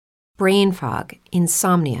brain fog,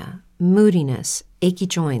 insomnia, moodiness, achy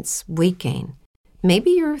joints, weight gain. Maybe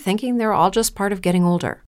you're thinking they're all just part of getting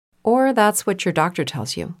older, or that's what your doctor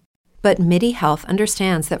tells you. But MIDI Health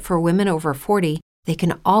understands that for women over 40, they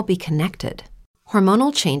can all be connected.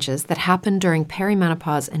 Hormonal changes that happen during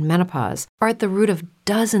perimenopause and menopause are at the root of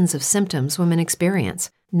dozens of symptoms women experience,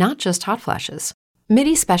 not just hot flashes.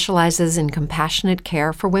 MIDI specializes in compassionate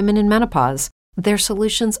care for women in menopause. Their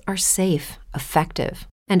solutions are safe, effective,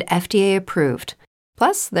 and FDA approved.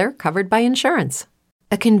 Plus, they're covered by insurance.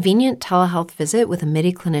 A convenient telehealth visit with a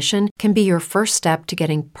MIDI clinician can be your first step to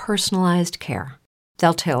getting personalized care.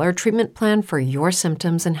 They'll tailor a treatment plan for your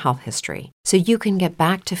symptoms and health history so you can get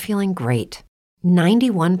back to feeling great.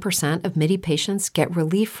 91% of MIDI patients get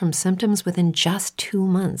relief from symptoms within just 2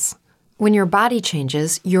 months. When your body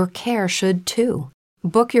changes, your care should too.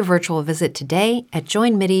 Book your virtual visit today at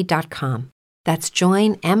joinmidi.com. That's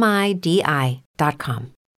joinmidi.com.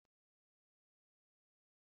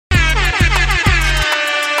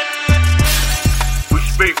 We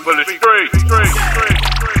speak for the streets.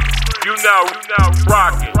 You know,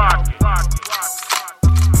 rockin'.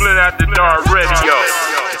 Split out the dark radio.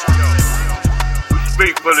 We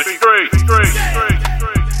speak for the streets.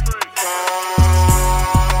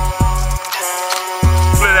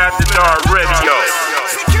 Split out the dark radio.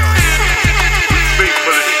 We speak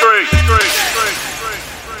for the streets.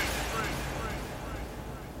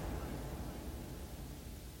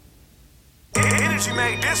 Energy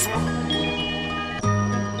made this one.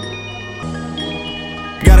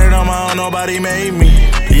 Got it on my own, nobody made me.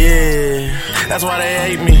 Yeah, that's why they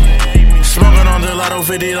hate me. Smoking on gelato,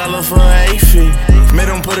 $50 for an 8 feet. Made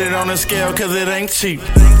them put it on the scale cause it ain't cheap.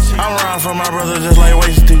 I'm riding for my brother just like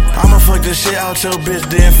waist deep. I'ma fuck this shit out your bitch,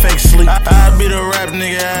 then fake sleep. I beat a rap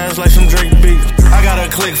nigga ass like some Drake beat. I got a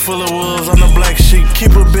clique full of wolves on the black sheep.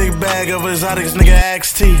 Keep a big bag of exotics, nigga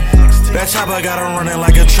axe tea. That chopper got him running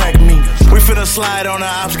like a track meet. We finna slide on the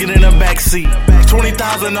ops, get in the backseat.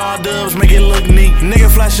 20,000 all dubs, make it look neat. Nigga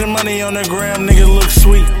flashing money on the gram, nigga look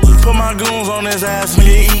sweet. Put my goons on his ass,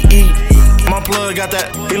 nigga eat. My plug got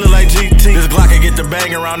that, he look like GT. This Glock can get the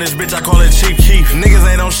bang around this bitch, I call it Chief Keef. Niggas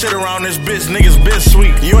ain't no shit around this bitch, niggas bitch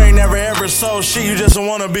sweet. You ain't never ever sold shit, you just a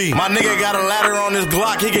wannabe. My nigga got a ladder on this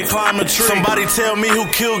Glock, he can climb a tree. Somebody tell me who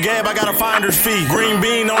killed Gab, I gotta find her feet. Green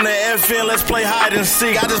bean on the FN, let's play hide and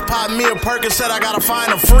seek. I just popped me a Percocet, I gotta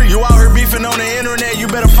find a free. You out here beefing on the internet, you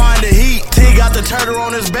better find the heat. T got the turtle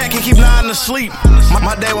on his back, he keep nodding to sleep.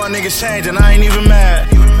 My day one niggas changing, I ain't even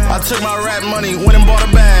mad. I took my rap money, went and bought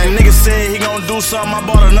a bag. Niggas said he gon' do something, I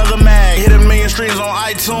bought another mag. Hit 1 million streams on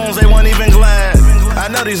iTunes, they weren't even glad. I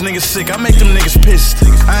know these niggas sick, I make them niggas pissed.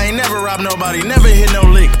 I ain't never robbed nobody, never hit no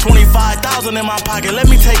lick. 25,000 in my pocket, let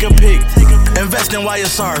me take a pic. Invest in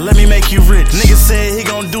YSR, let me make you rich. Niggas said he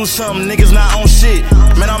gon' do something, niggas not on shit.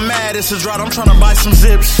 Man, I'm mad, it's a drought, I'm tryna buy some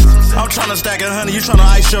zips. I'm tryna stack 100, you tryna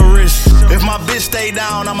ice your wrist. If my bitch stay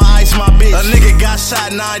down, I'ma ice my bitch. A nigga got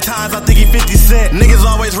shot 9 times, I think he 50 cent. Niggas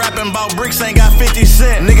always rapping about bricks, ain't got 50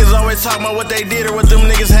 cent. Niggas always talking about what they did or what them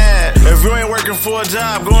niggas had. If you ain't working for a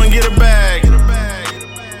job, go and get a bag.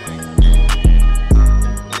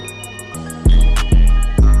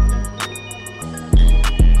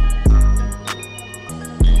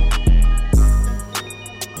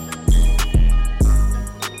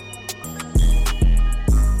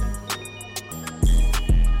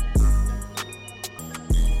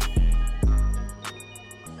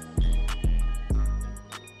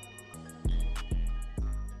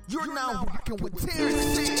 You're now rocking with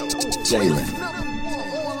Terrence Jalen.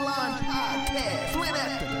 Online podcast. Split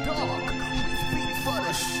after dark. We speak for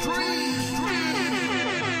the streets.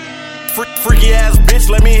 Freaky ass bitch,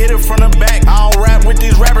 let me hit it from the back. I don't rap with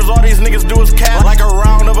these rappers, all these niggas do is cap. Like a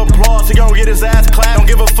round of applause, he gon' get his ass clapped. Don't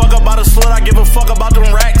give a fuck about a slut, I give a fuck about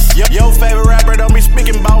them racks. Yo favorite rapper don't be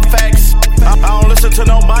speaking about facts. I don't listen to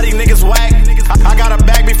nobody, niggas whack. I got a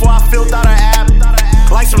bag before I filled out an app.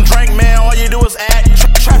 Like some drink, man, all you do is act.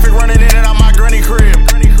 Traffic running in and out my granny crib.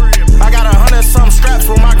 I got 100-something straps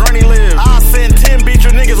where my granny live. I'll send 10 beat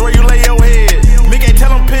you niggas where you lay your head. Big ain't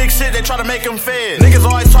tell them pig shit, they try to make them fed. Niggas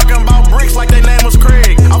always talking about bricks like they name was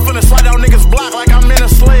Craig. I'm finna slide down niggas block like I'm in a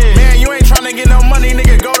sled. Man, you ain't tryna get no money,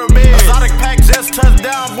 nigga, go to bed. Exotic pack just touched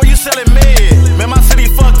down,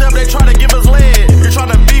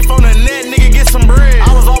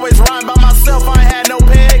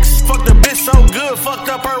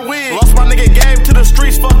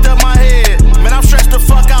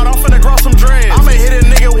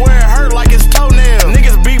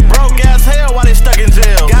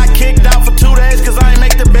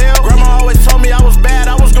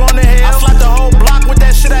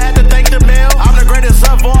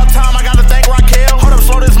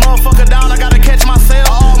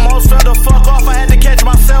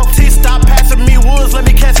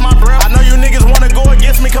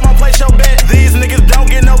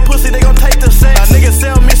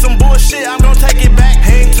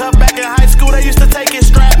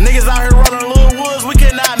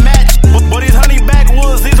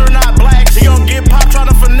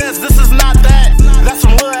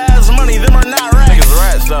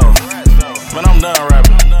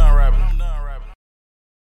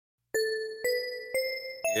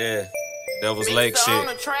 Yeah, Devil's Lake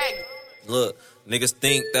shit. Look, niggas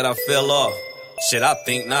think that I fell off. Shit, I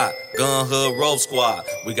think not. Gun Hood Road Squad,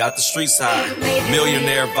 we got the streets high.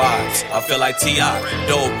 Millionaire vibes, I feel like T.I.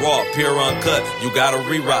 Dope raw, pure uncut, you gotta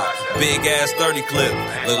re-rock. Big ass 30 clip,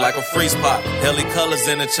 look like a freeze pop. Heli colors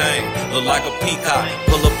in the chain, look like a peacock.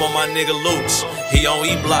 Pull up on my nigga Luch, he on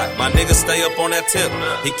E-Block. My nigga stay up on that tip,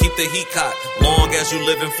 he keep the heat cocked. Long as you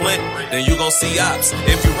live in Flint, then you gon' see ops.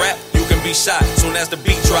 If you rap, you can be shot soon as the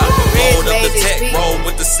beat drop. Hold up the tech, roll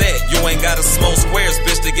with the set. You ain't gotta smoke squares,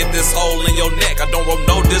 bitch, to get this hole in your neck. I don't want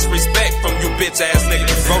no disrespect from you bitch ass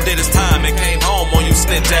niggas. Bro did his time and came home on you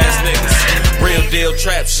snitch ass niggas. Real deal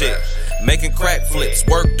trap shit. Making crack flips,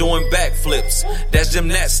 work doing backflips. That's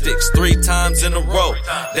gymnastics, 3 times in a row.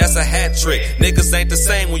 That's a hat trick. Niggas ain't the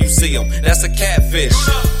same when you see them. That's a catfish.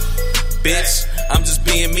 Bitch, I'm just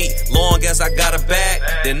being me. Long as I got a bag,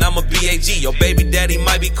 then I'm a BAG. Your baby daddy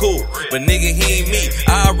might be cool, but nigga, he ain't me.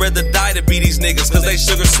 I'd rather die to be these niggas, cause they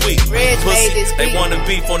sugar sweet. Pussy, they wanna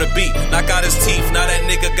beef on the beat. Knock out his teeth, now that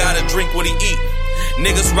nigga gotta drink what he eat.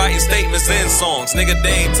 Niggas writing statements and songs. Nigga,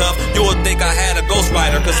 they ain't tough. You would think I had a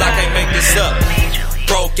ghostwriter, cause I can't make this up.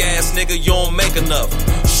 Broke ass nigga, you don't make enough.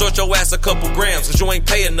 Short your ass a couple grams, cause you ain't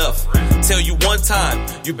pay enough. Tell you one time,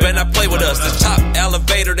 you better not play with us. The chop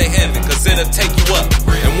elevator to heaven, cause it'll take you up.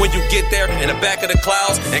 And when you get there in the back of the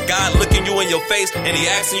clouds, and God looking you in your face, and he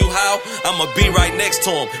asking you how, I'ma be right next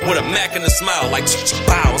to him with a Mac and a smile, like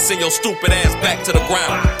bow, and send your stupid ass back to the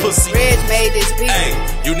ground. Pussy. Ridge made this beat. Hey,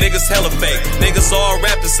 you niggas hella fake. Niggas all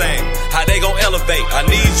rap the same. How they gon' elevate? I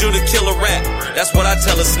need you to kill a rap. That's what I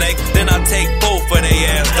tell a snake. Then I take both of they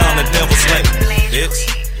ass down the Devil's Lake.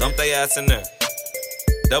 Bitch, dump they ass in there.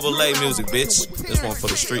 Devil Lake music, bitch. This one for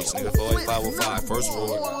the streets, nigga. 48505, first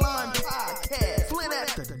ward. Online podcast, Flint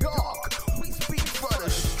After Dark. We speak for the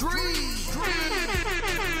streets.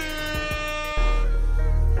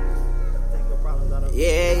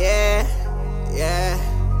 Yeah.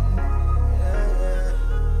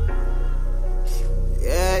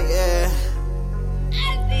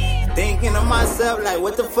 Thinking to myself like,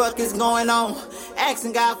 what the fuck is going on?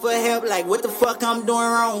 Asking God for help, like what the fuck I'm doing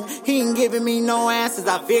wrong. He ain't giving me no answers,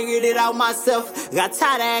 I figured it out myself. Got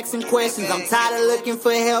tired of asking questions, I'm tired of looking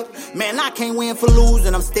for help. Man, I can't win for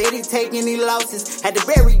losing, I'm steady taking these losses. Had to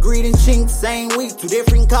bury greed and chink, same week, 2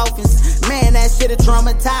 different coffins. Man, that shit'll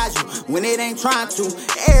traumatize you when it ain't trying to.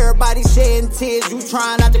 Everybody shedding tears, you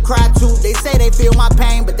trying not to cry too. They say they feel my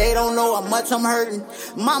pain, but they don't know how much I'm hurting.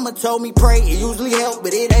 Mama told me pray, it usually help,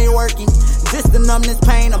 but it ain't working. Just the numbness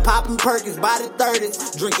pain, I'm popping Perkins by the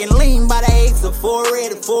 30s. Drinking lean by the 8s, a 4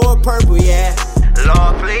 red, a 4 purple, yeah.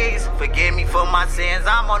 Lord, please forgive me for my sins.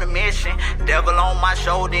 I'm on a mission. Devil on my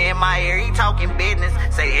shoulder, in my ear, he talking business.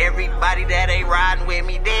 Say everybody that ain't riding with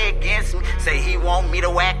me, they against me. Say he want me to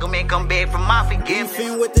whack him and come back for my forgiveness.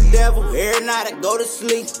 Beefing with the devil, every night I go to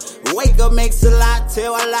sleep. Wake up, makes a lot,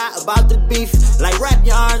 tell a lot about the beef. Like wrap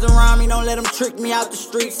your arms around me, don't let them trick me out the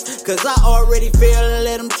streets. Cause I already failed and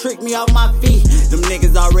let them trick me off my feet. Them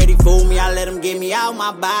niggas already fooled me, I let them get me out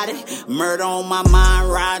my body. Murder on my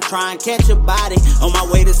mind, ride, try and catch a body. On my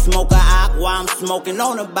way to smoke a op while I'm smoking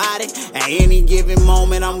on a body. At any given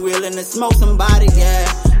moment, I'm willing to smoke somebody,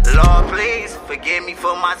 yeah. Lord, please forgive me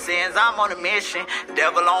for my sins. I'm on a mission.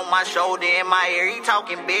 Devil on my shoulder, in my ear, he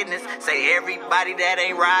talking business. Say everybody that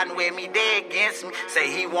ain't riding with me, they against me. Say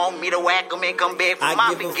he want me to whack him and come back for my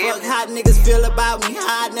forgiveness. I give a fuck how niggas feel about me,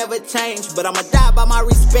 how I never change. But I'ma die by my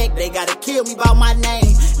respect, they gotta kill me by my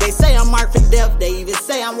name. They say I'm marked for death, they even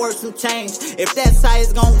say I'm worth some change. If that's how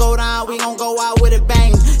it's gonna go down, we gon' go out with a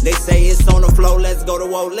bang. They say it's on the floor, let's go to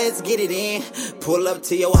war, let's get it in. Pull up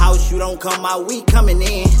to your house, you don't come out, we coming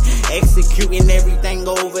in. Executing everything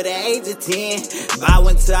over the age of 10.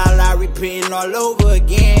 Bowing to Allah, repenting all over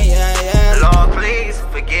again, yeah. Lord, please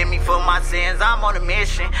forgive me for my sins, I'm on a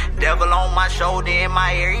mission. Devil on my shoulder, in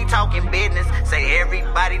my ear, he talking business. Say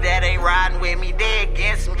everybody that ain't riding with me, they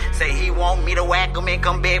against me. Say he want me to whack him and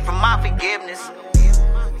come back for my forgiveness.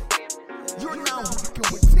 You're now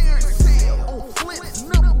rocking with Terrence Hill on Flint's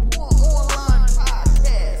 #1 online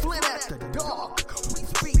podcast, Flint After Dark. We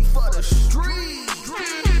speak for the streets.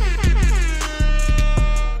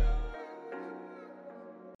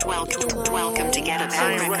 Welcome to Get Up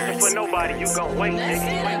I ain't rushing for nobody, you gon' wait,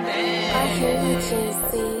 nigga. I hear you,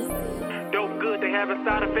 JC. Dope good, they having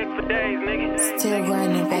side effects for days, nigga. Still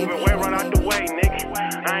running, baby. Moving way right out the way, nigga.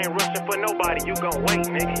 I ain't rushing for nobody, you gon' wait,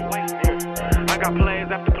 nigga. I got plays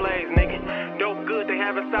after plays, nigga. Dope good, they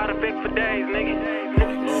having side effects for days, nigga.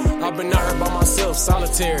 I've been out here by myself,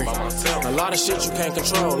 solitary. A lot of shit you can't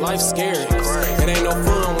control, life's scary. It ain't no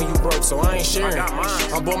fun when you broke, so I ain't sharing.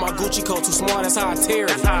 I bought my Gucci coat too smart, that's how I tear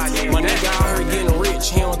it. My nigga out here getting rich.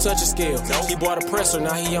 bitch, he don't touch a scale. He bought a presser,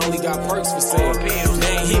 now he only got perks for sale. They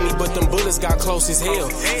ain't hit me, but them bullets got close as hell.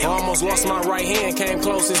 I almost lost my right hand, came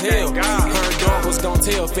close as hell. Heard dog was gon'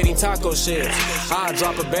 tell, fitting taco shells. I'll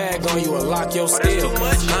drop a bag on you and lock your scale.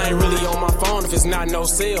 I ain't really on my phone if it's not no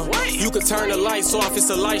sale. You could turn the lights off, it's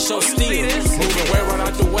a light show still. Moving way right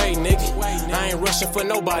out the way, nigga. I ain't rushing for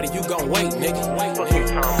nobody, you gon' wait, nigga.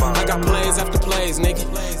 I got plays after plays,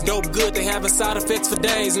 nigga. Dope good, they having side effects for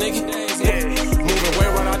days, nigga. Moving way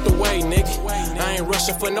right out the way, nigga. I ain't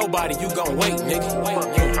rushing for nobody, you gon' wait, nigga.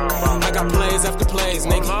 I got plays after plays,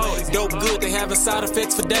 nigga. Dope good, they having side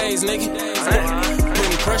effects for days, nigga.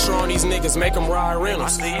 Putting pressure on these niggas, make them ride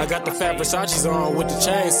rentals. I got the fat Versace's on with the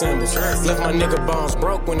chain symbols. Left my nigga bones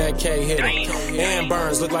broke when that K hit him. And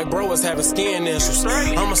burns, look like bro was having skin issues.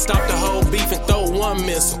 I'ma stop the whole beef and throw one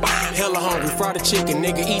missile. Hella hungry, fry the chicken,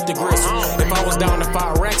 nigga, eat the gristle. If I was down to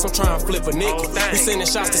 5 racks, I'm trying to flip a nickel. We sending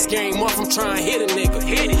shots to scare him off, I'm trying to hit a nigga.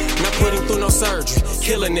 Not put him through no surgery,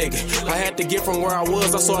 kill a nigga. I had to get from where I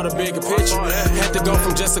was, I saw the bigger picture. Had to go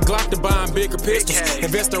from just a Glock to buying bigger pistols.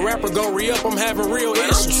 Invest a rapper, go re-up, I'm having real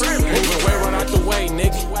issues. Moving way right out the way,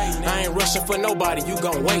 nigga. I ain't rushing for nobody, you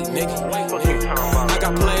gon' wait, nigga. I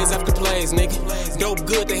got plays after plays, nigga. Dope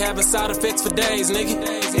good, they having side effects for days, nigga.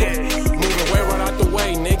 Moving way right out the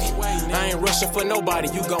way, nigga. I ain't rushing for nobody,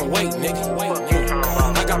 you gon' wait, nigga.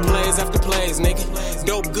 I got plays after plays, nigga.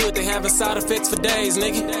 Dope good, they having side effects for days,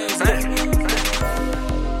 nigga.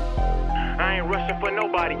 I ain't rushing for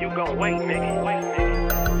nobody, you gon' wait, nigga.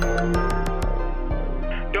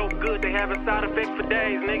 Dope good, they having side effects for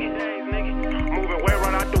days, nigga. Moving way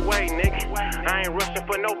right out the way, nigga. I ain't rushing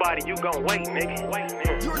for nobody, you gon' wait, nigga.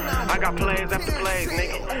 I got plays after plays,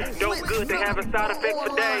 nigga. Dope good, they having side effects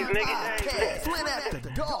for days, nigga. Flint After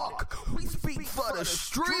Dark, we speak for the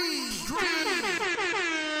street.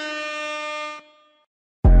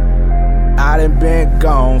 I done been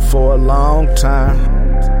gone for a long time.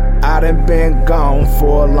 I done been gone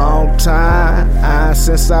for a long time.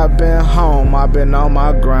 Since I've been home, I've been on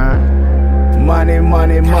my grind. Money,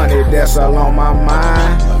 money, money, that's all on my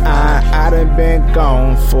mind. I done been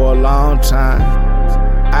gone for a long time.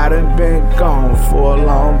 I done been gone for a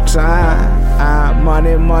long time.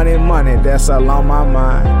 Money, money, money, that's all on my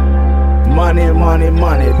mind. Money, money,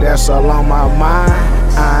 money, that's all on my mind.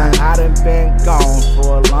 I done been gone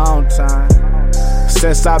for a long time.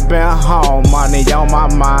 Since I've been home, money on my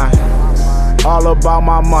mind. All about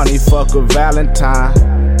my money, fuck a Valentine.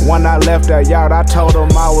 When I left that yard, I told them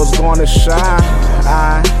I was gonna shine.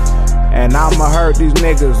 And I'ma hurt these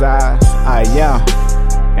niggas' eyes.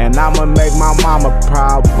 And I'ma make my mama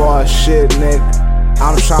proud, boy, shit, nigga.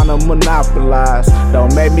 I'm tryna monopolize.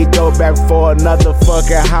 Don't make me go back for another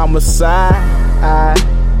fucking homicide.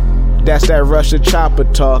 That's that Russian chopper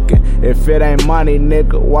talking. If it ain't money,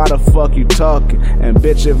 nigga, why the fuck you talking? And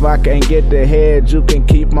bitch, if I can't get the head, you can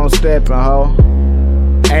keep on stepping, ho.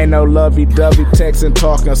 Ain't no lovey-dovey texting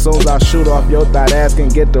talking. Soon as I shoot off your thought asking,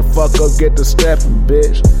 get the fuck up, get the stepping,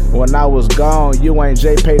 bitch. When I was gone, you ain't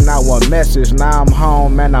JP, not one message. Now I'm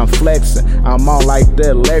home and I'm flexing. I'm on like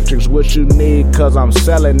the electrics, what you need, cause I'm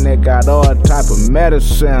selling it. Got all type of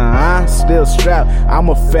medicine, still strapped. I'm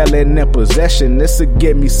a felon in possession. This'll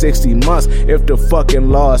get me 60 months if the fucking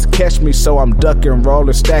laws catch me. So I'm ducking,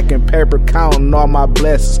 rolling, stacking paper, counting all my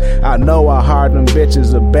blessings. I know I hard them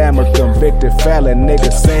bitches, a Bama convicted felon.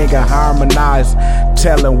 Niggas sing and harmonize,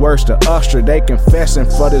 telling worse to Usher. They confessing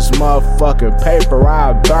for this motherfucking paper.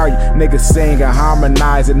 I burn you. Niggas sing and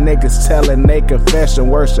harmonize, and niggas telling they confession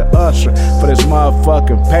worse to Usher. For this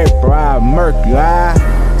motherfucking paper, I murk you.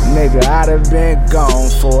 Nigga, I done been gone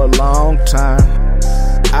for a long time.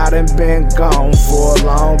 I done been gone for a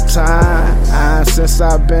long time. Since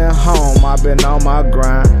I've been home, I've been on my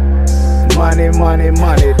grind. Money, money,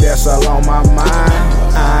 money, that's all on my mind.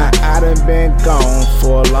 I done been gone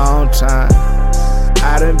for a long time.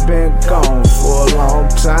 I done been gone for a long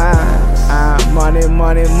time. Money,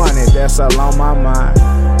 money, money, that's all on my mind.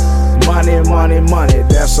 Money, money, money,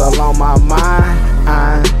 that's all on my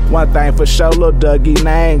mind. One thing for sure, Lil Dougie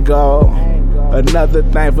ain't go. Another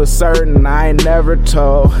thing for certain, I ain't never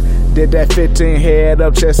told. Did that 15 head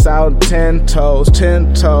up, chest out, 10 toes,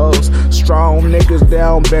 10 toes. Strong niggas, they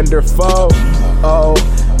don't bend their foe. Oh,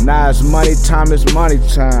 now it's money time, it's money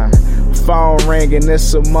time. Phone ringing,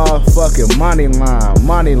 it's a motherfucking money line,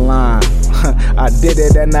 money line. I did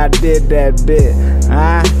it and I did that bit.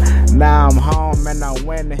 Now I'm home and I'm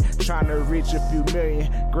winning, trying to reach a few million,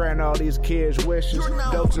 grant all these kids wishes.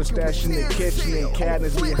 Dopes are stashed in the kitchen and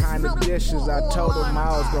cabinets behind the dishes. I told them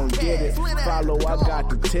I was gonna get it, follow, I got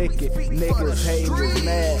the ticket. Niggas hating is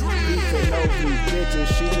mad, beefing over these bitches.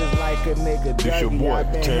 She just like a nigga Dougie. I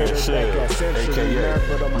been here back at Century, learned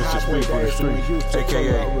for them highway days when we used to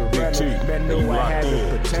pull up with Renner. Man knew I had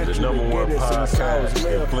the potential to get it since I was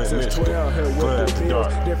little. Since 12, here with the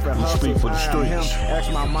bills, different hustles, I am him.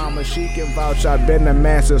 Ask my mama, she can vouch. I've been a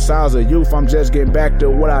man since I was a youth. I'm just getting back to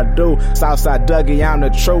what I do. Southside Dougie, I'm the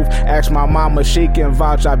truth. Ask my mama, she can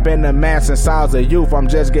vouch. I've been a man since I was a youth. I'm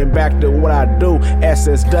just getting back to what I do.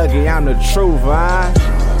 SS Dougie, I'm the truth, huh?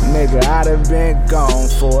 Nigga, I done been gone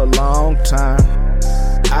for a long time.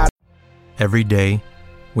 Every day,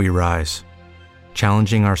 we rise,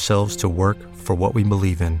 challenging ourselves to work for what we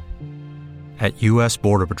believe in. At U.S.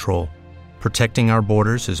 Border Patrol, protecting our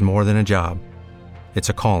borders is more than a job. It's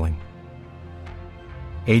a calling.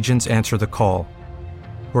 Agents answer the call,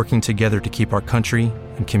 working together to keep our country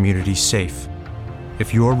and communities safe.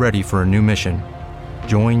 If you're ready for a new mission,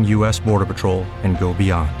 join U.S. Border Patrol and go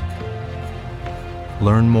beyond.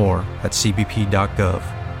 Learn more at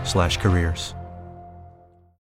cbp.gov/careers.